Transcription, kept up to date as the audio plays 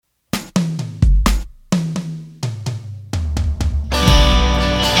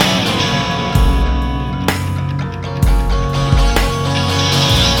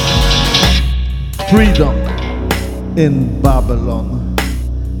Freedom in Babylon,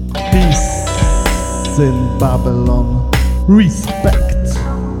 peace in Babylon, respect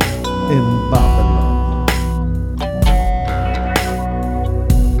in Babylon.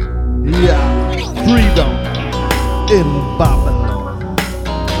 Yeah, freedom in Babylon,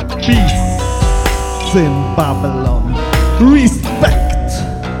 peace in Babylon, respect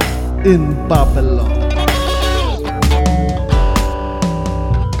in Babylon.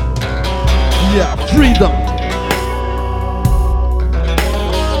 Yeah, freedom,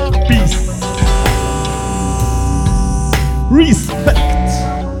 peace, respect.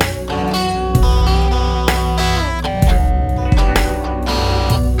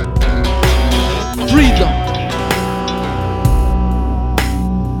 Freedom,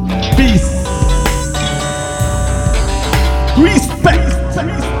 peace, respect.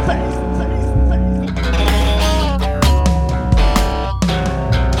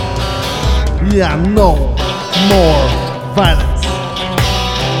 Yeah, no more violence,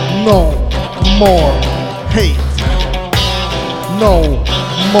 no more hate, no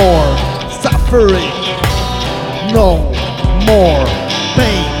more suffering, no more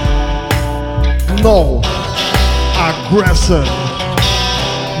pain, no aggression,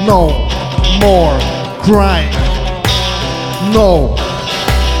 no more crime, no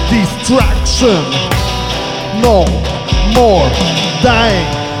distraction, no more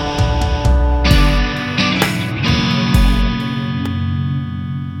dying.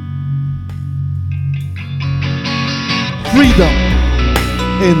 Freedom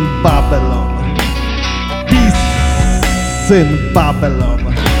in Babylon, peace in Babylon,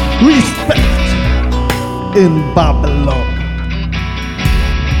 respect in Babylon.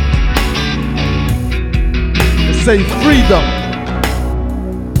 Say freedom,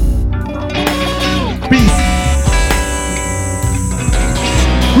 peace,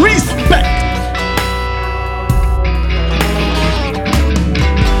 respect.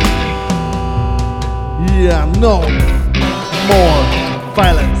 Yeah, no more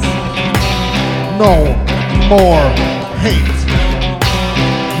violence, no more hate,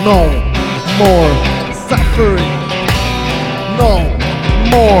 no more suffering, no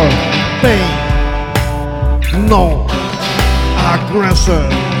more pain, no aggression,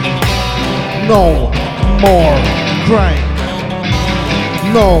 no more crime,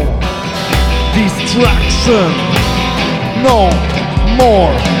 no distraction, no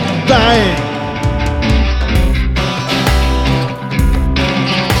more dying.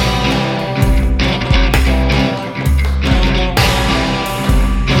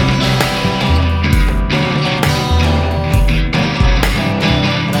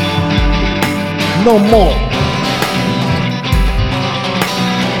 No more.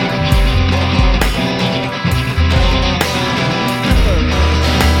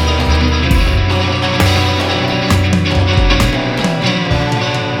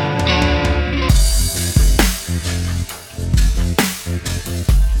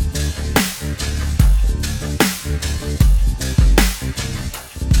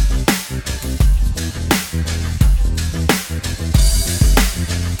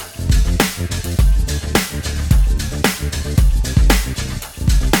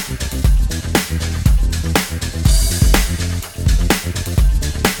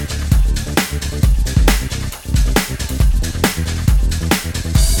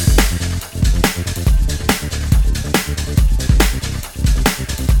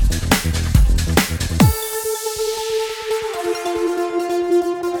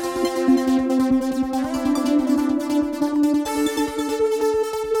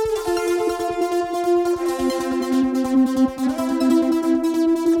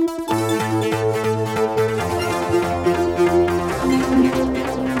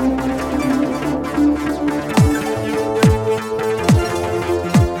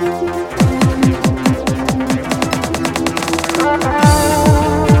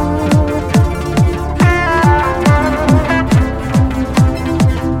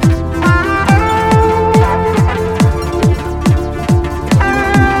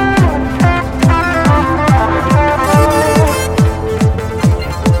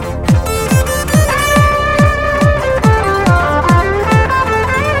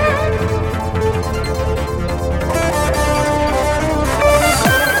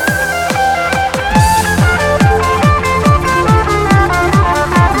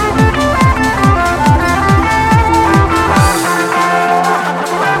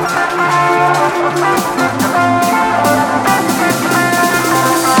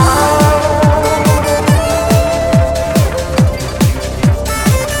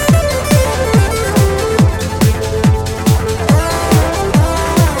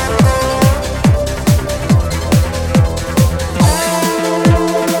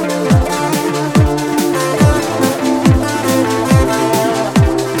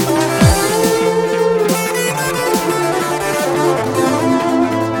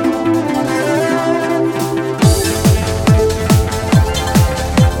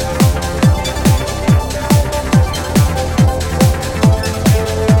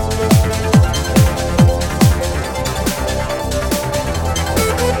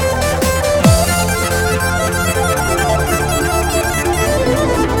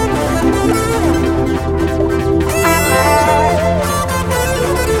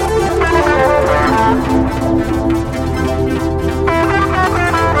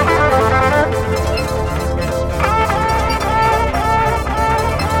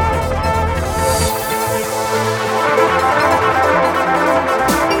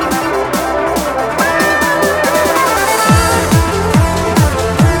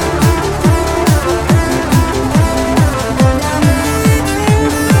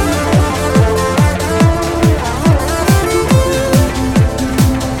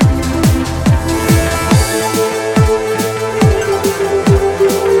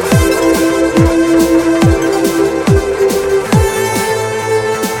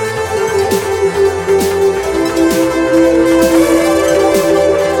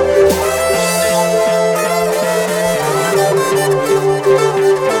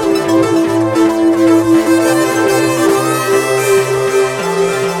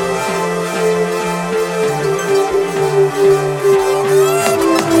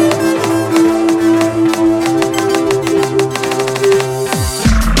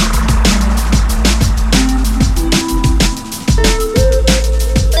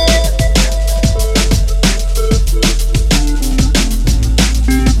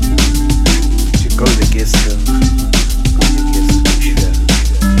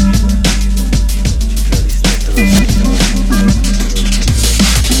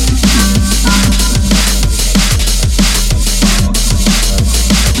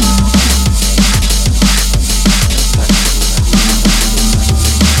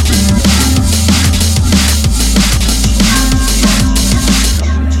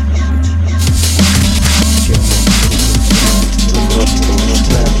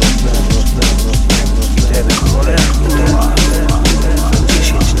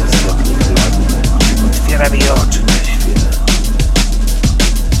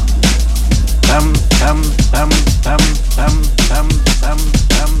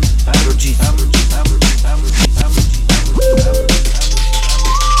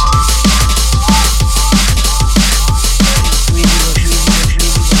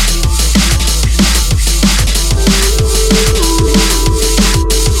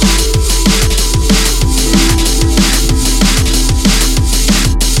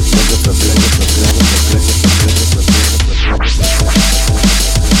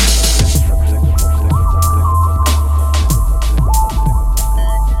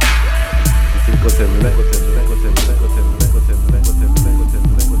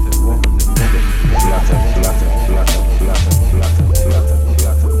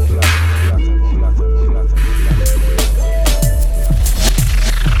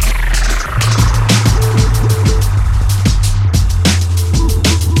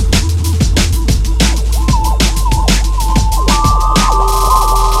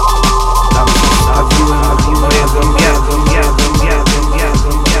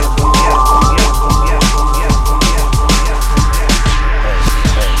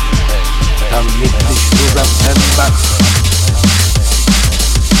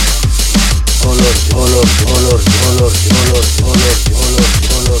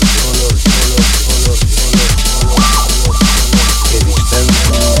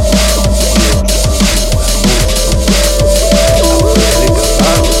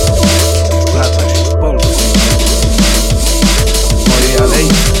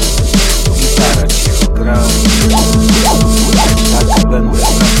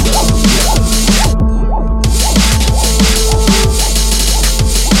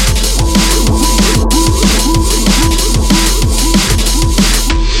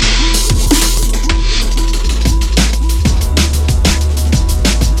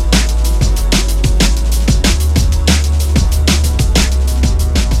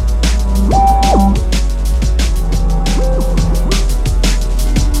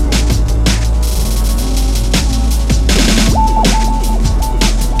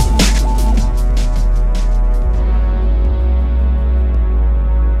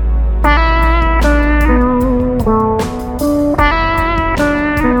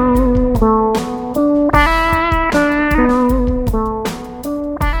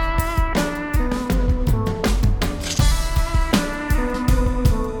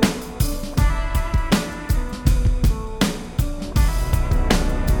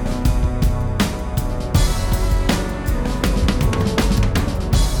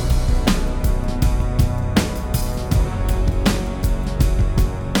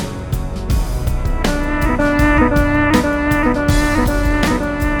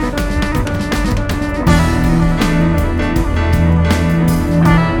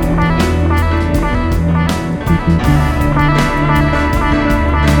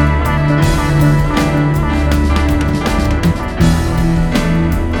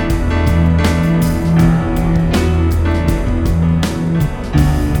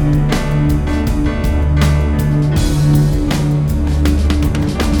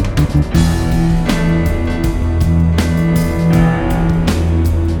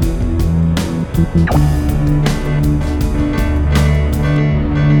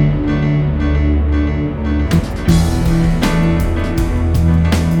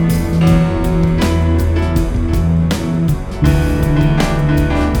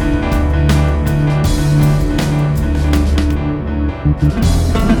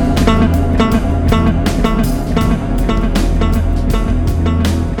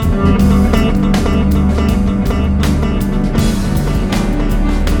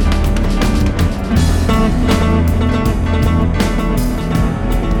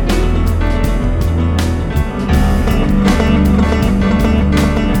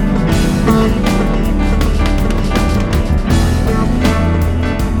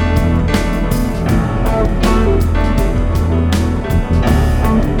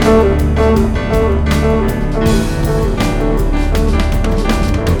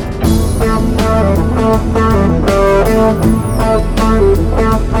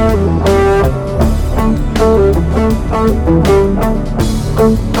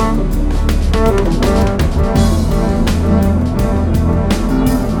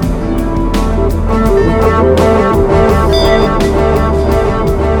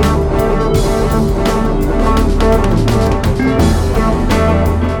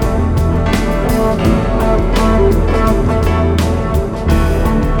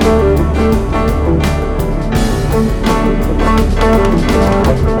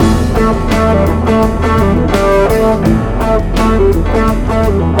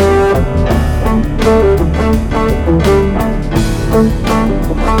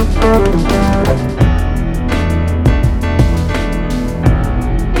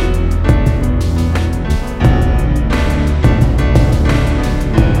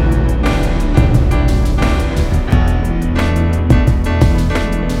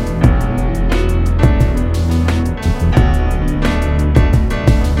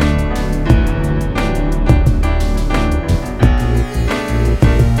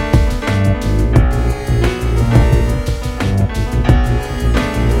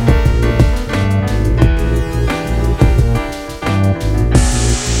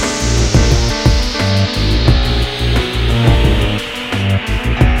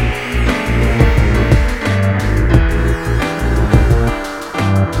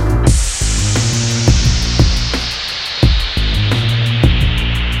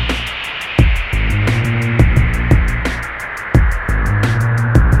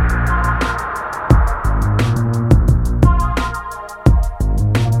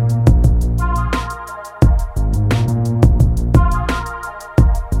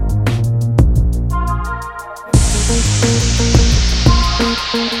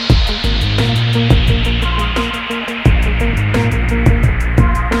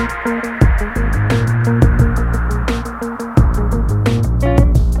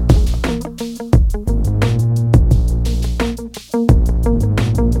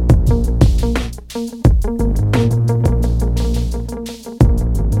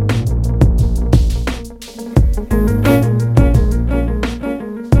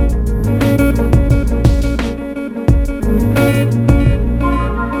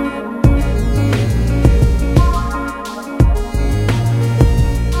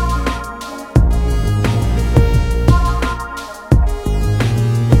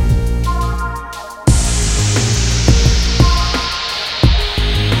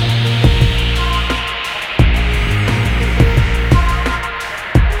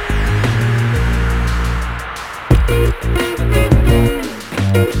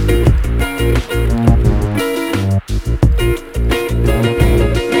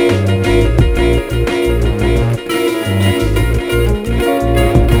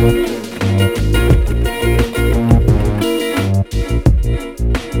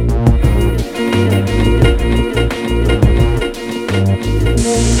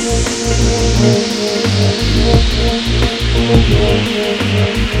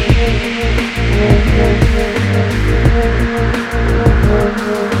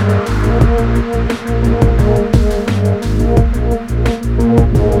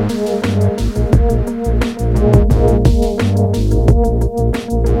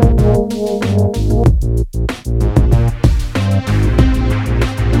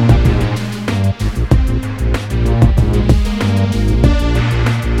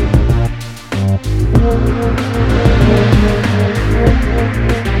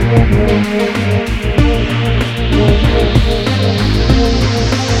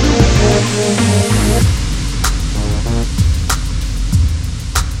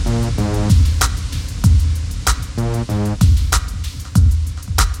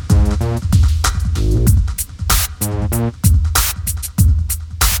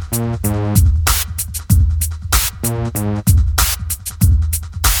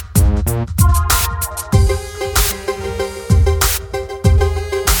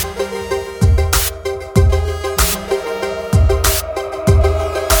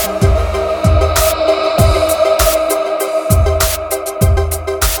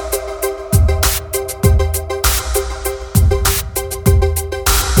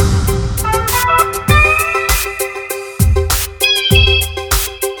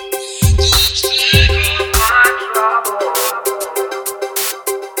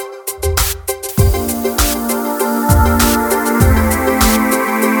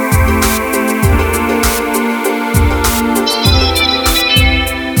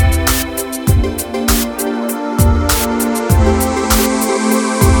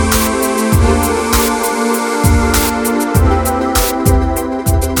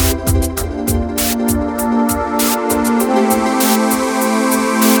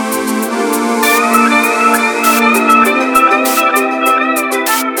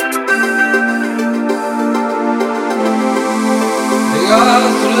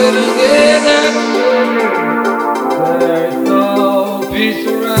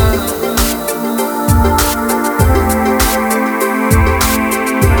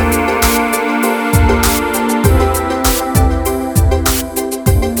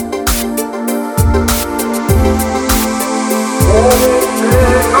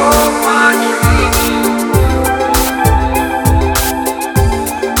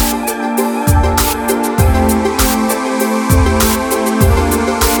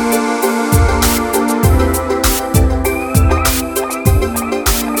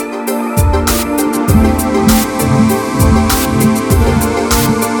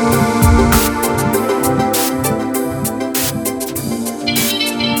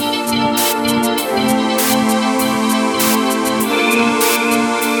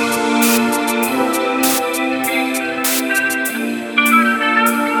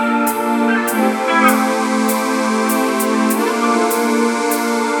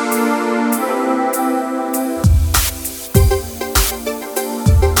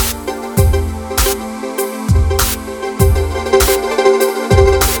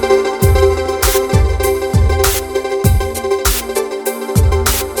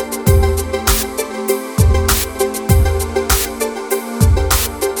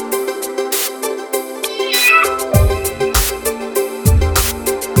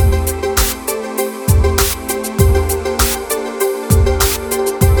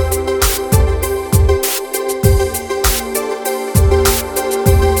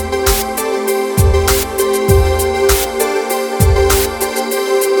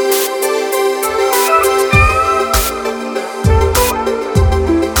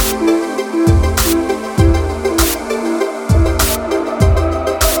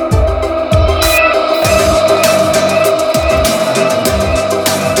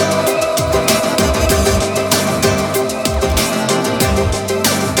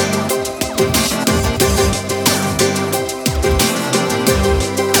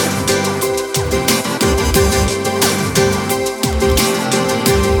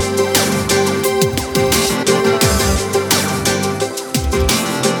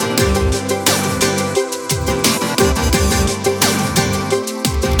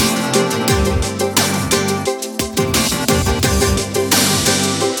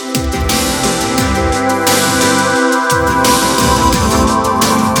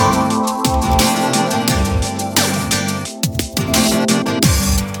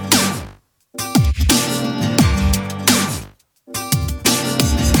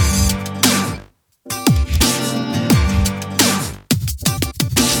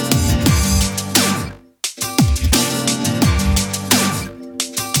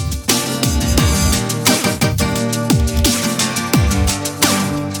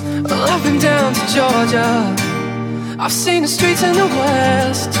 Georgia, I've seen the streets in the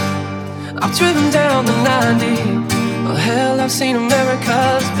West, I've driven down the 90. Oh hell, I've seen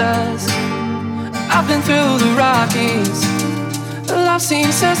America's best. I've been through the Rockies, well, I've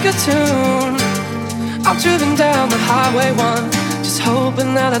seen Saskatoon. I've driven down the Highway 1, just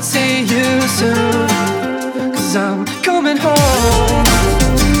hoping that I'd see you soon. 'Cause I'm coming home,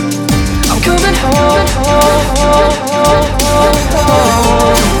 I'm coming home, I'm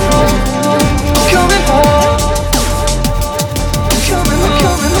coming home.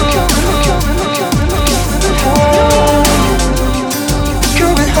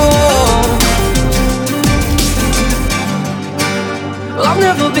 I've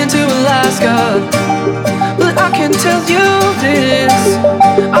never been to Alaska, but I can tell you this.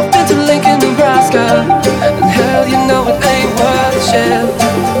 I've been to Lincoln, Nebraska, and hell, you know it ain't worth shit.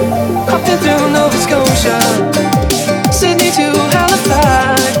 I've been through Nova Scotia, Sydney to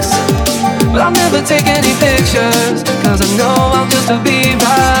Halifax, but I'll never take any pictures, 'cause I know I'll just be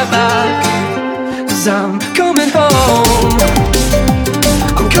right back. 'Cause I'm coming home,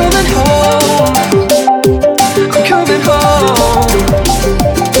 I'm coming home, I'm coming home,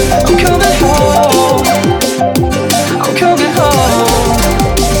 I'm coming home, I'm coming home, I'm coming home,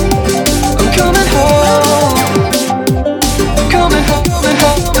 coming home, coming home, coming home, coming home, coming home, coming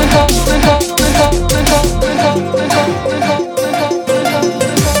home, coming home, coming home, coming home.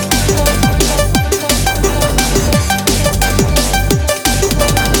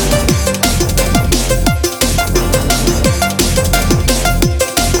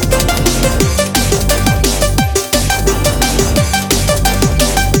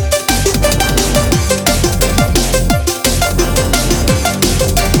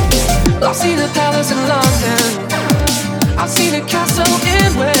 I've seen a palace in London, I've seen a castle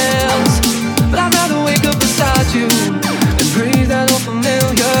in Wales, but I'd rather wake up beside you and breathe that old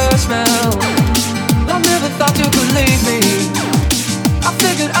familiar smell. I never thought you could leave me, I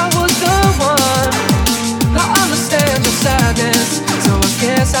figured I was the one. I understand your sadness, so I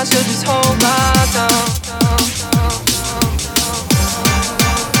guess I should just hold my tongue.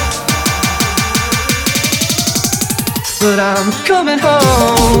 But I'm coming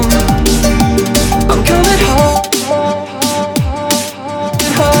home, I'm coming home, home.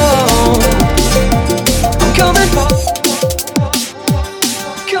 I'm coming home,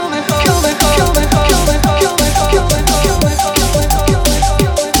 coming home, coming home, coming home, coming home, coming home, coming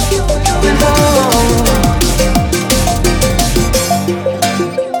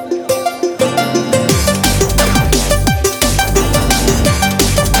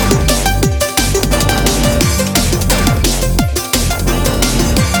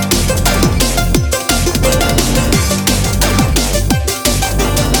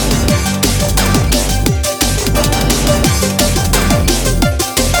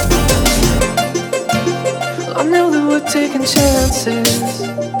taking chances.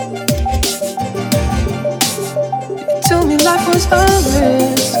 You told me life was a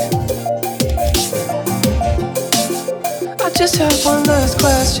risk. I just have one last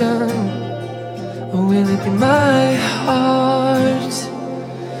question. Will it be my heart,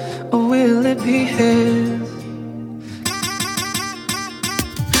 or will it be his?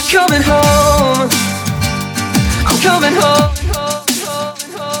 Coming home, I'm coming home,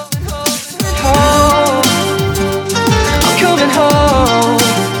 home. Coming home,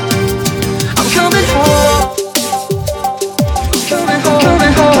 I'm coming home, I'm coming home,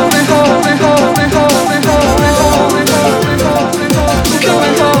 coming home, coming home, coming home, coming home, coming home, coming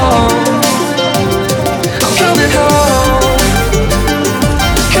home, I'm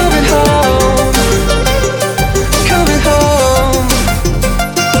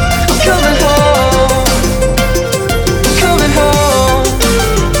coming home, I'm coming home, coming home,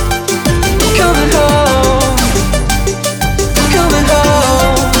 coming home, I'm coming home,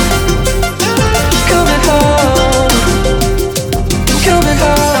 coming home, coming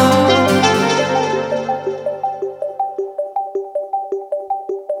home.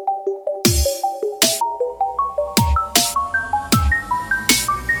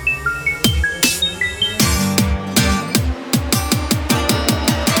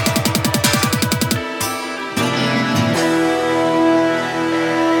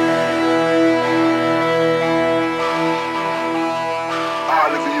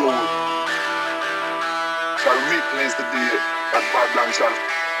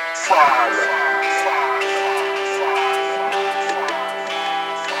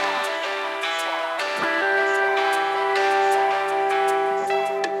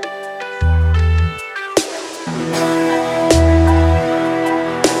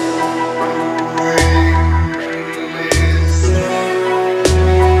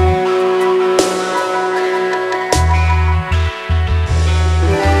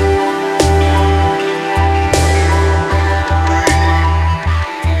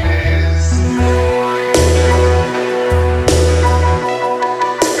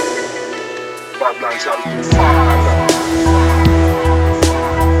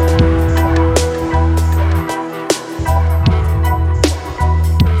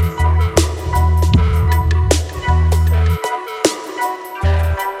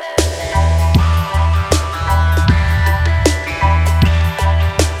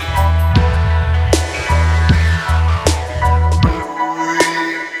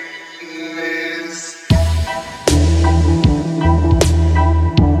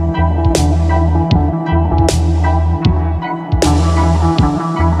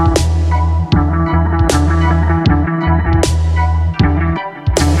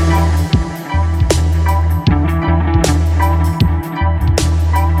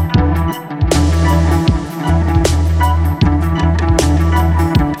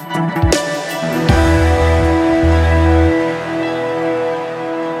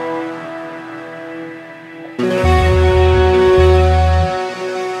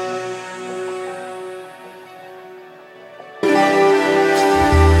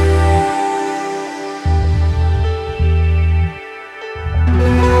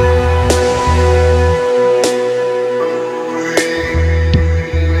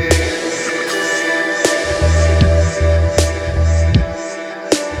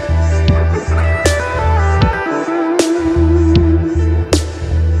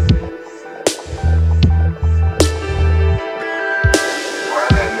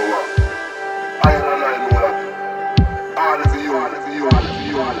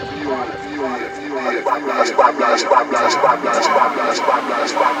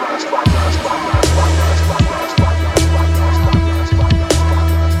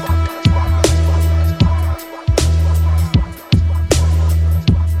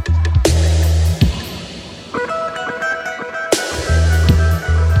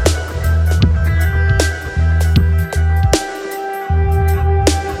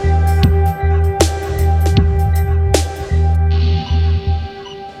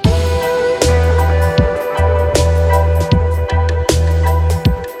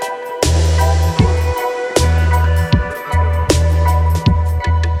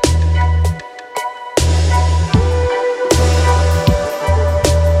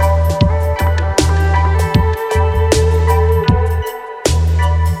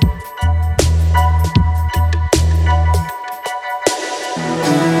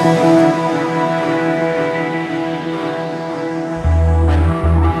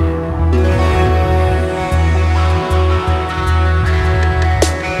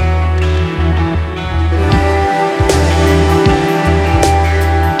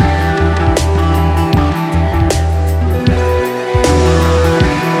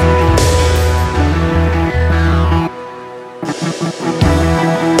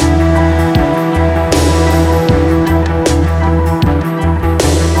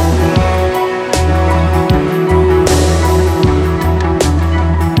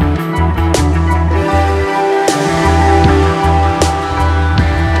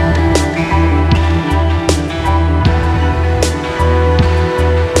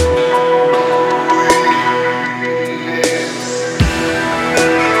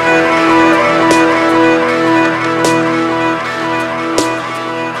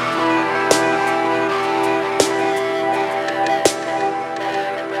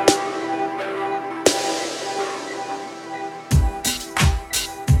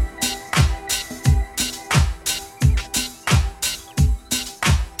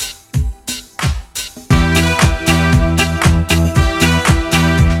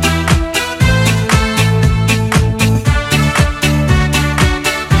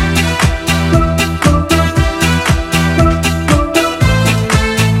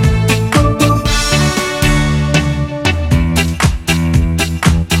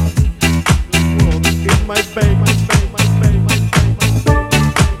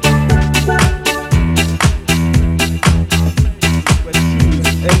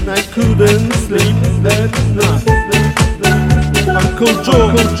 couldn't sleep that night. Uncle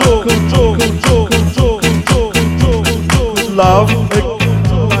Joe, love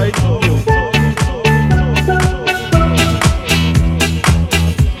like you.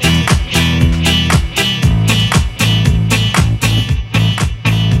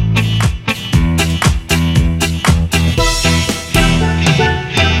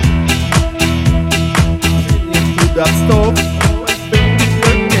 That stop, my finger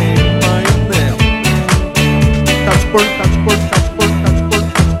came my nail. Touch burn, touch burn, touch burn, touch burn, touch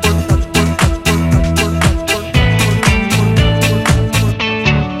burn, touch burn,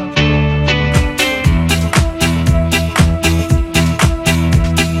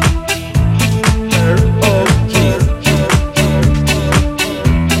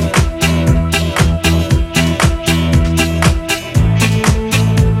 burn, touch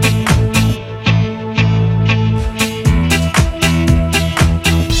burn, touch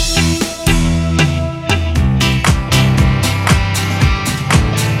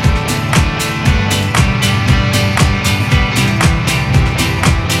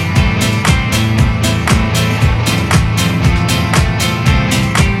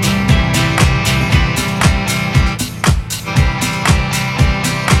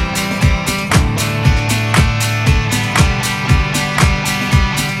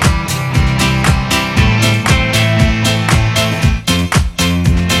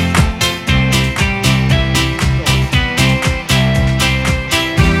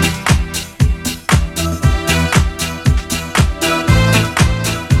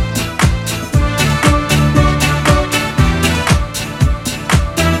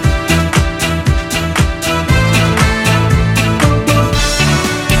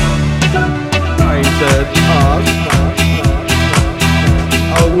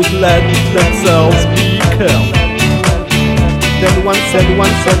let themselves be killed. Then one said,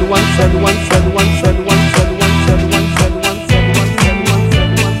 one said, one said, one said, one said, one said, one said, one said, one said,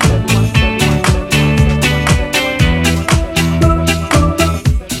 one said, one said, one said,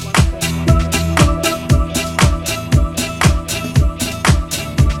 one said, one said,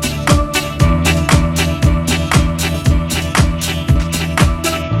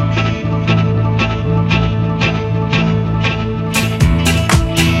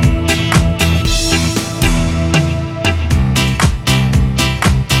 one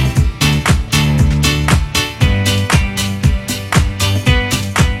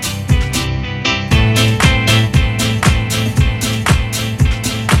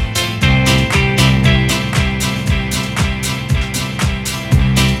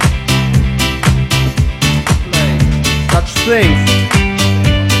things.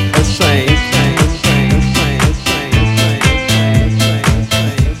 Let's change.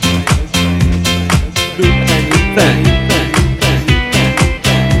 Do anything.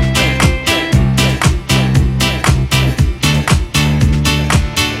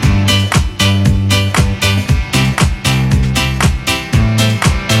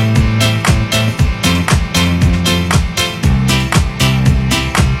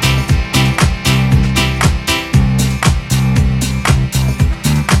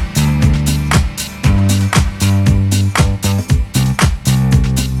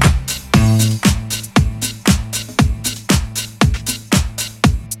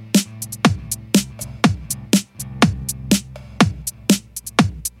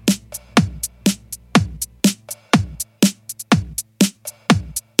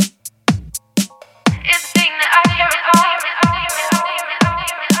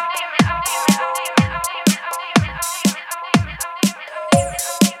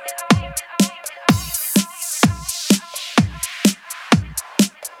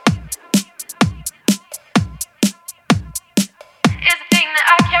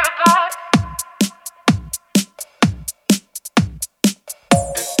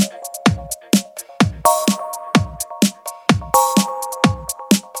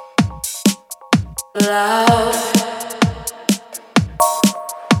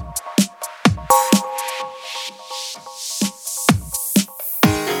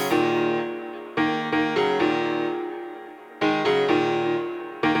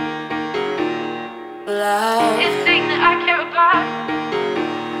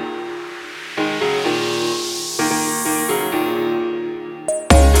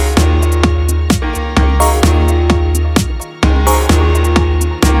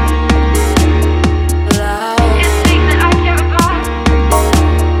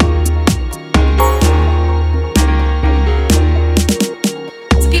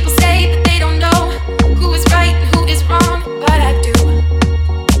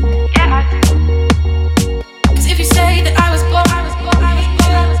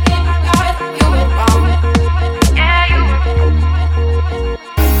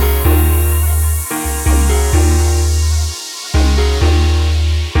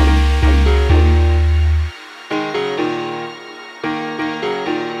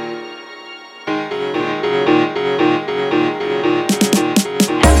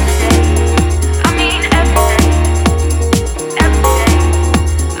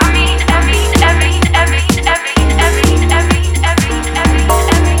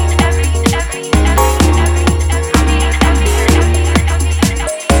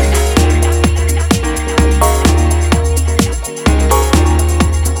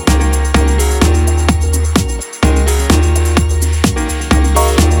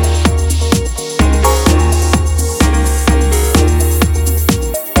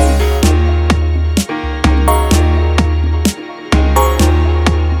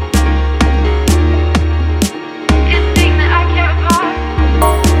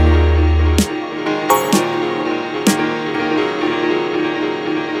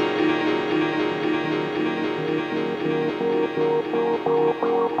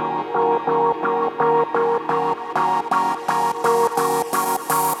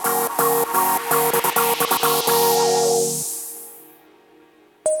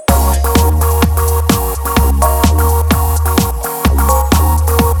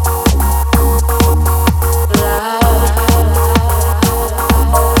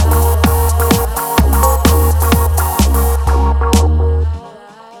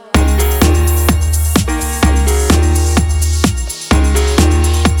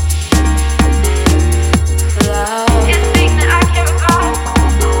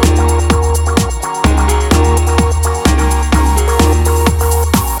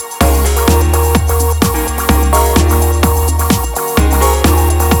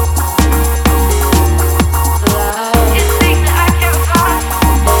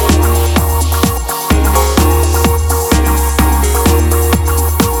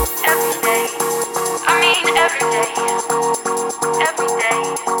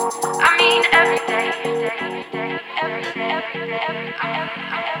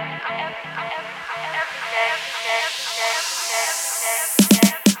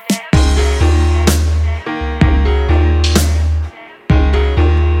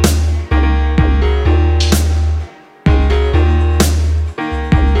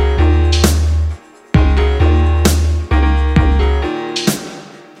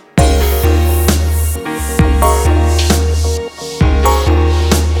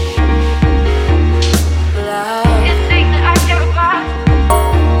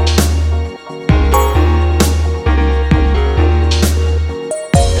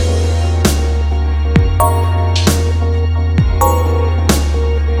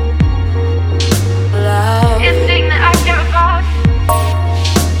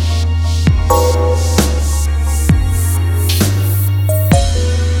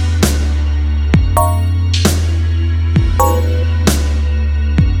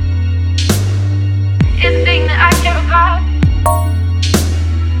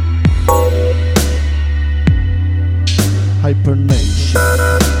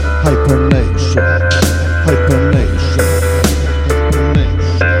 Hypernashion, Hypernashion,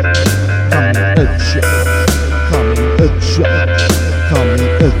 Hypernashion, coming at ya, coming at ya, coming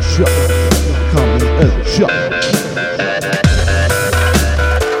at ya, coming at ya.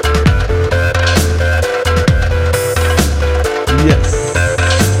 Yes.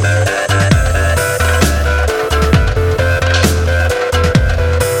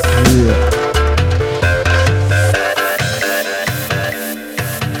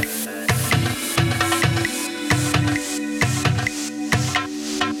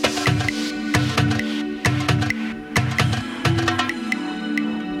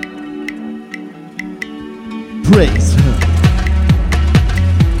 Praise Him.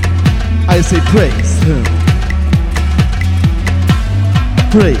 I say praise Him.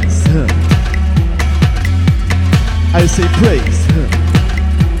 Praise Him. I say praise Him.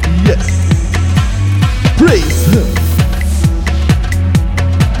 Yes. Praise Him.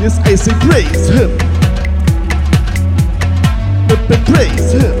 Yes, I say praise Him.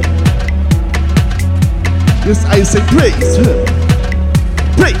 Praise Him. Yes, I say praise Him.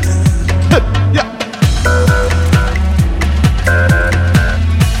 Praise Him. Yeah.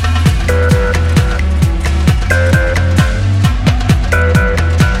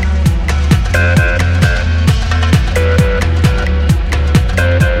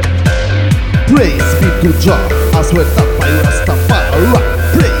 Praise be to Jah, I swear that by Rastafari.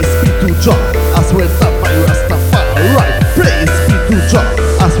 Praise be to Jah, I swear that by Rastafari. Praise be to Jah,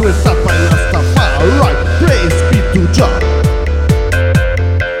 I swear that by Rastafari. Praise be to Jah.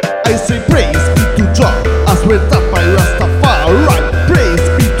 I say praise be to Jah, I swear that by Rastafari. Praise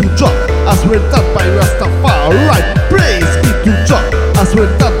be to Jah, I swear that by Rastafari. Praise be to Jah, I swear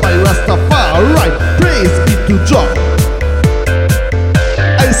that by Rastafari. Praise be to Jah.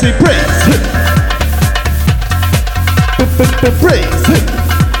 I say praise Him. Praise Him.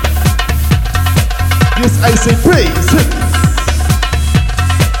 Yes, I say praise Him.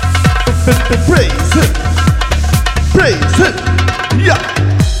 Praise Him. Praise Him. Yeah.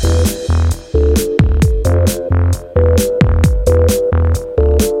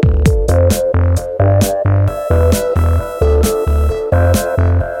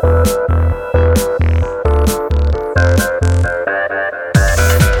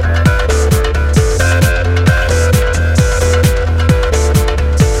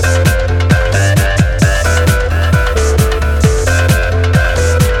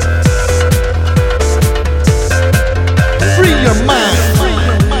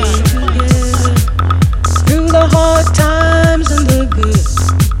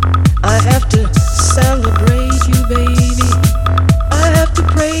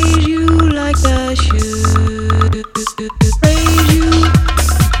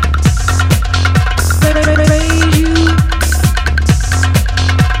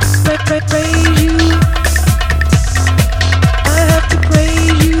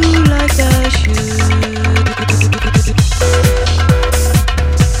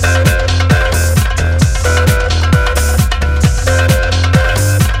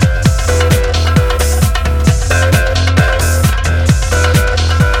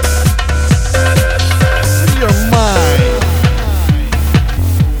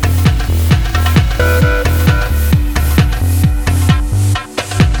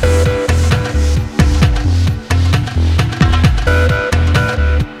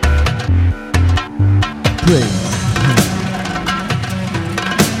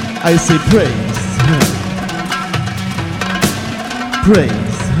 I say praise Him.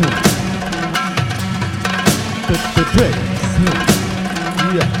 Praise Him. Praise Him.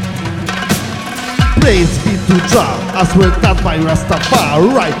 Yeah. Praise be to Jah, I swear that by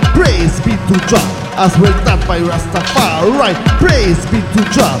Rastafari. Praise be to Jah, I swear that by Rastafari. Praise be to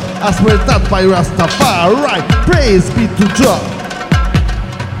Jah, I swear that by Rastafari. Praise be to Jah.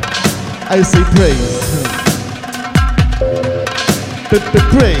 I say praise Him.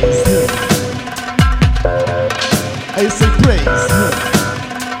 Praise Him. I say praise Him.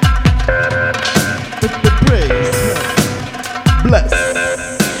 Praise Him. Bless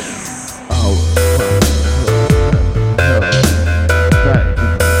our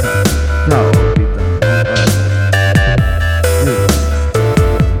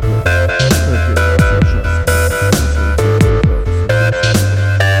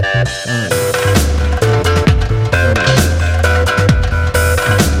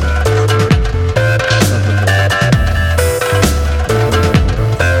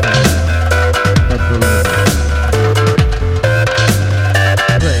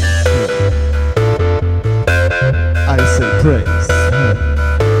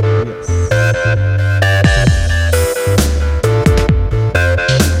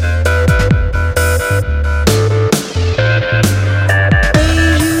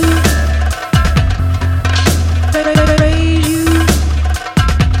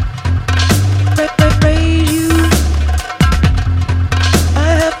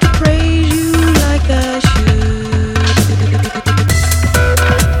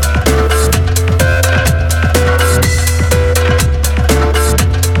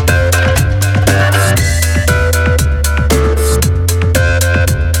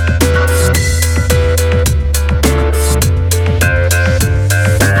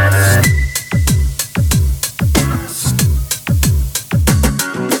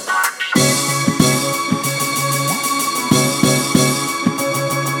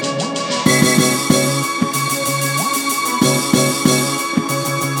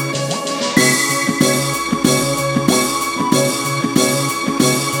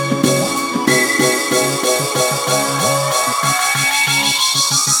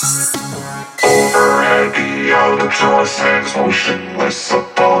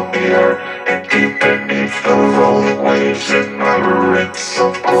air, and deep beneath the rolling waves in labyrinths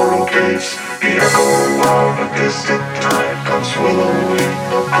of coral caves, the echo of a distant time comes willowing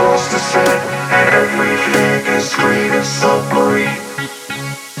across the sand, and everything is green and submarine.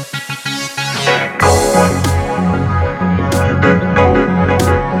 And no one,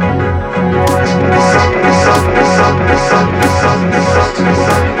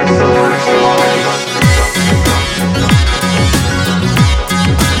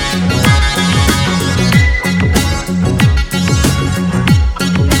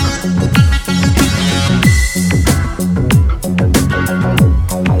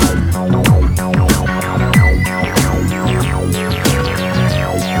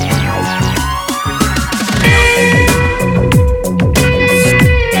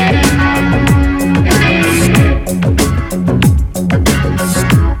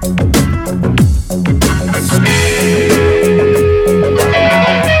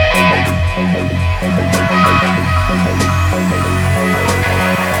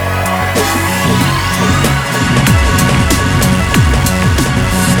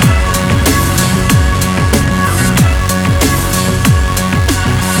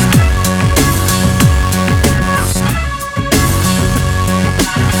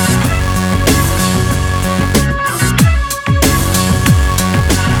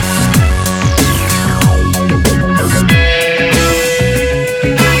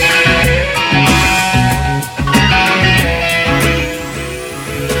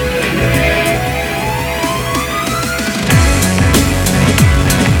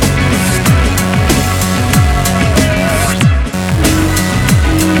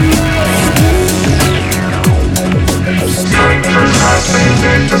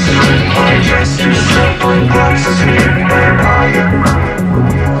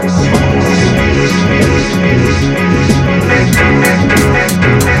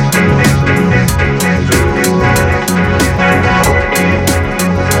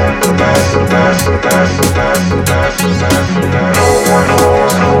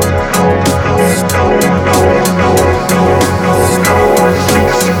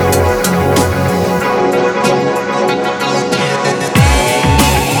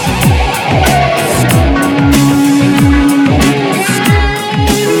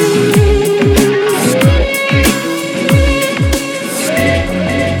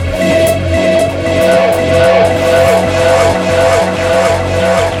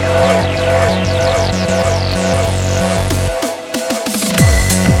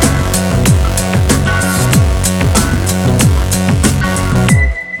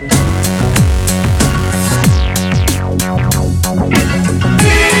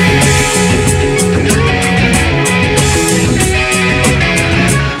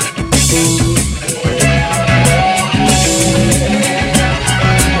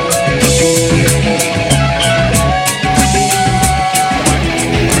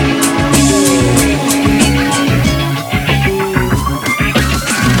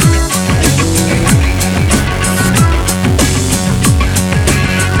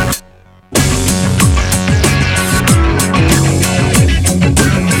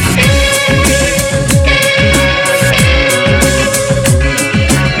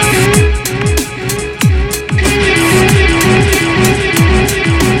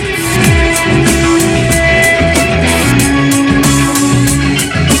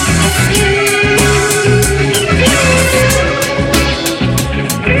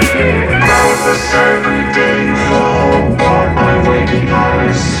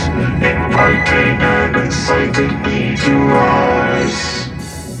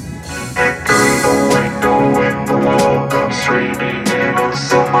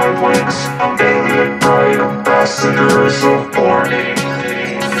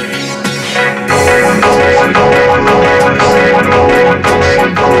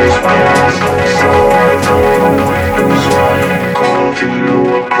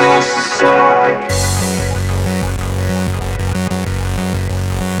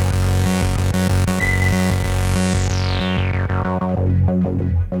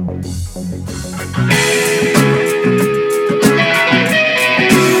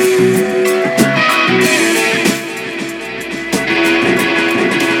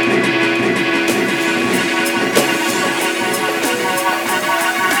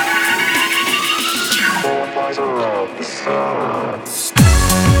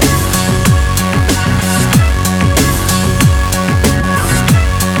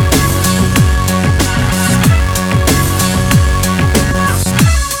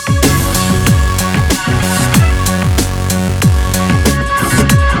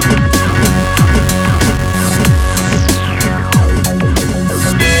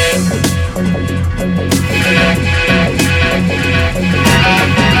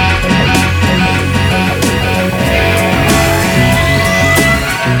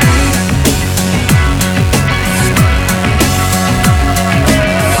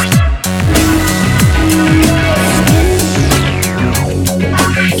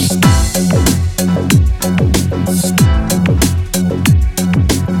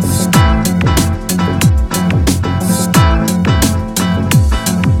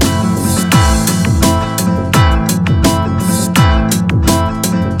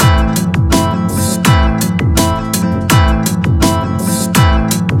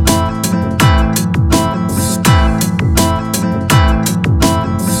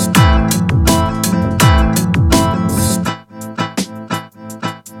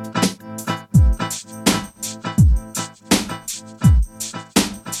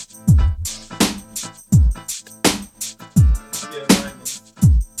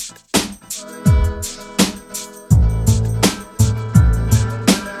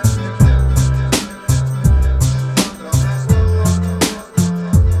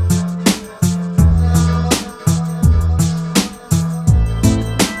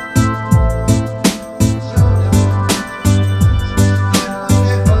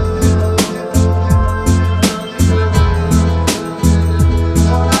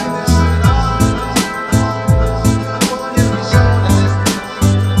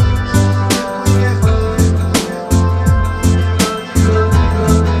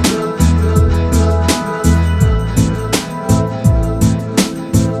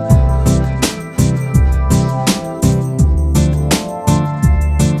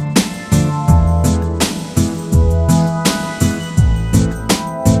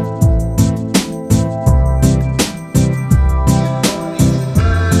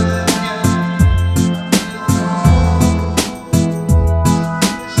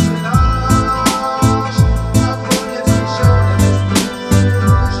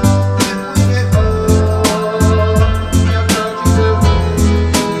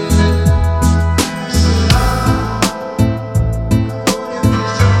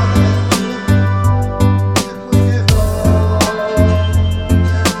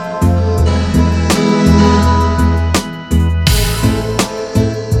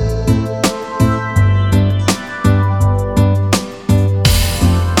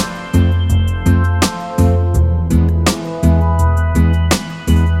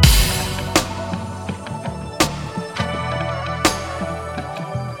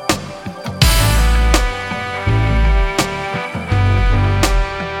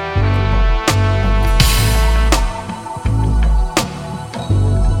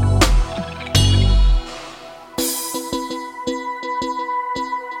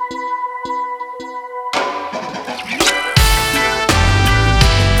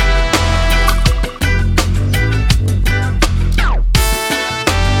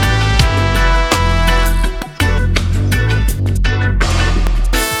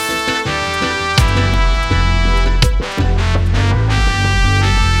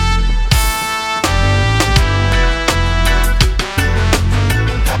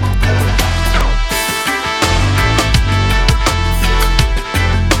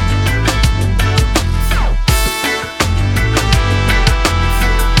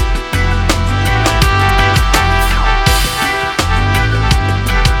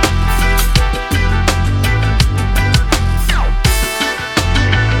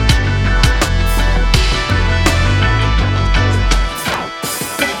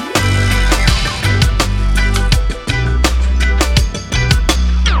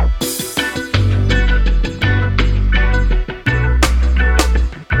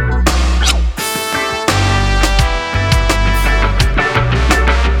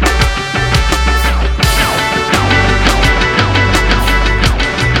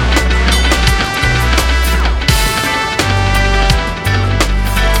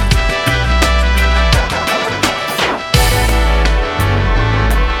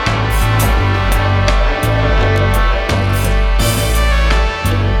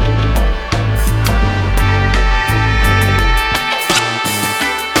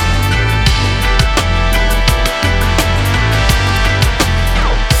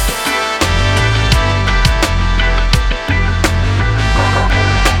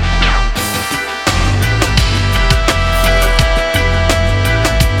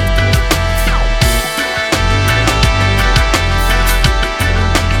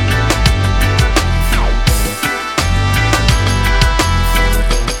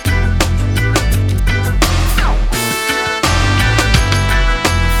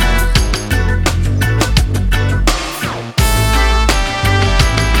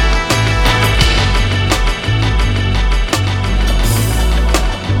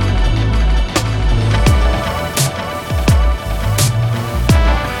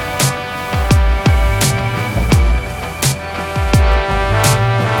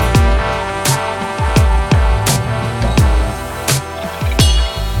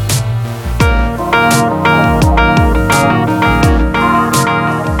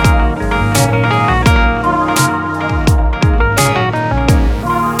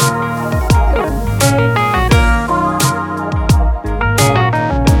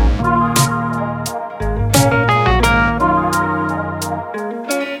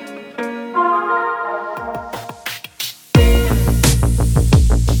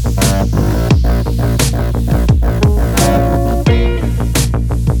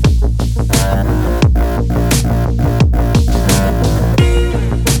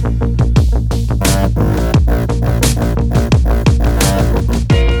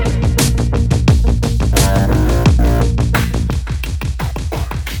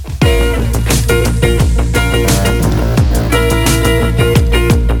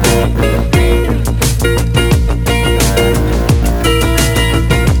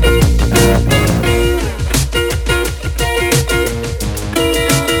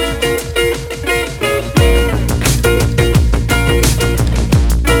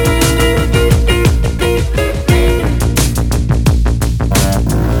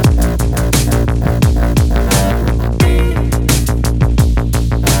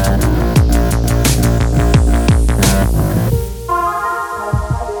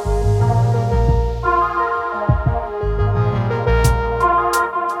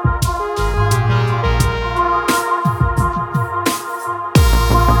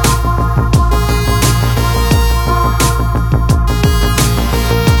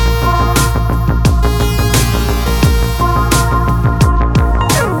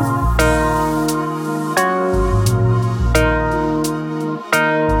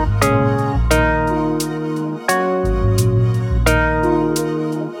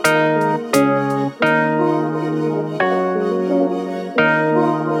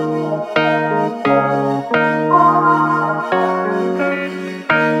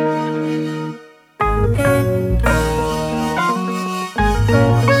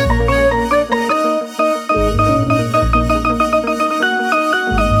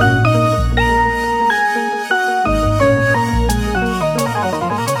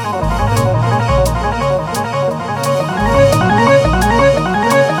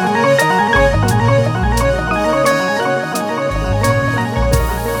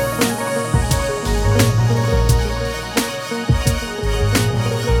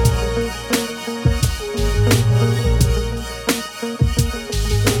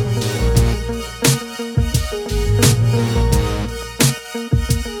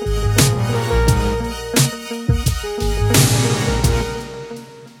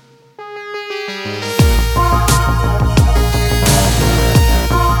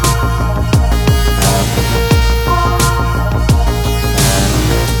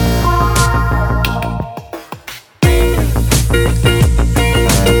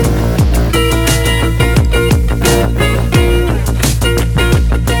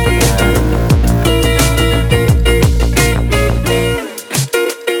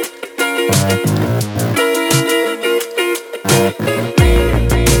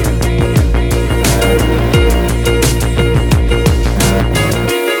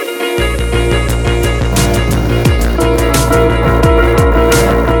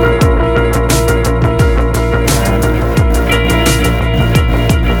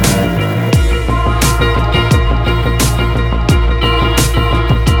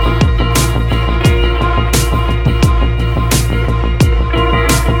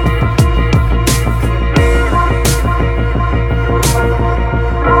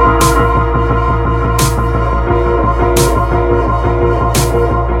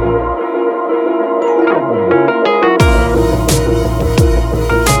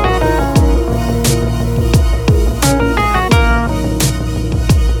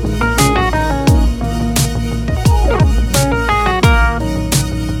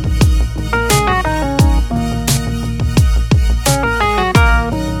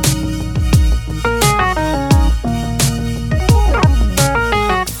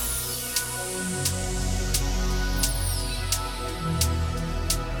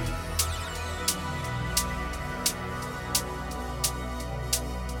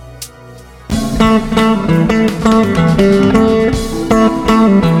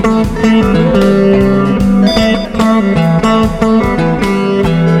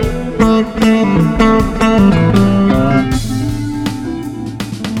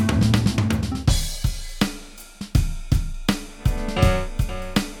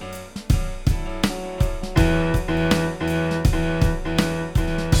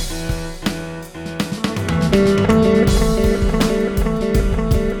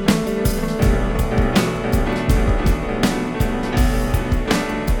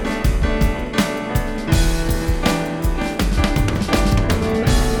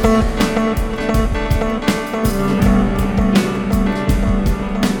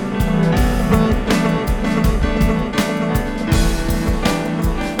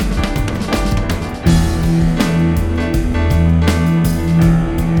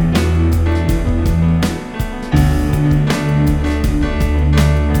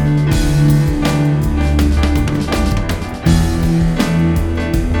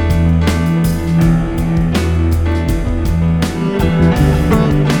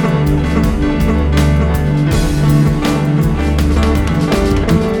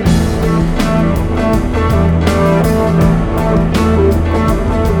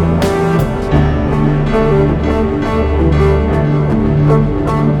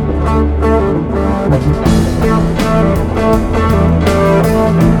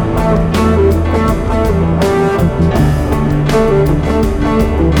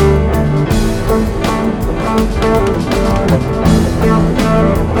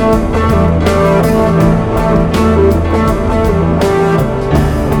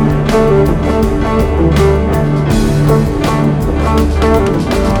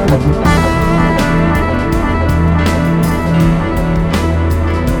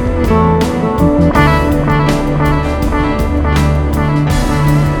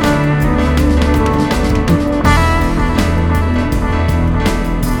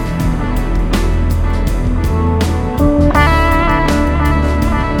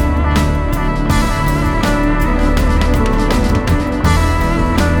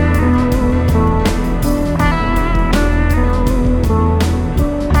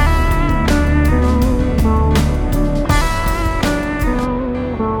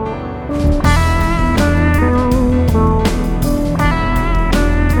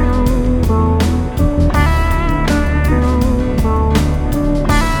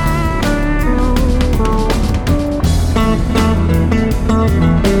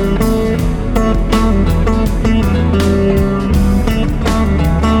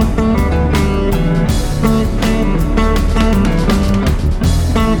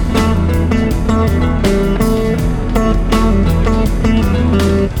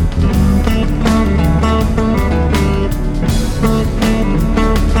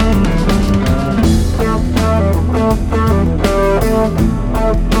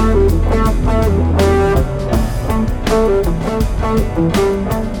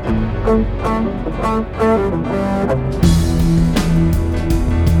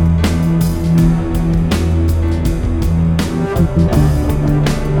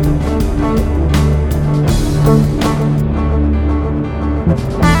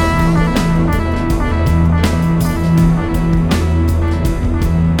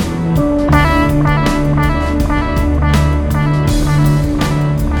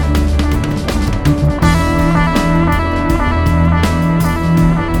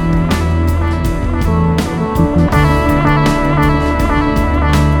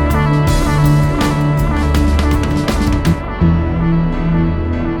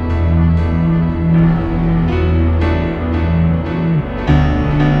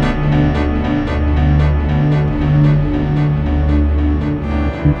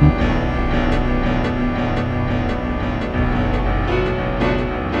 Thank you.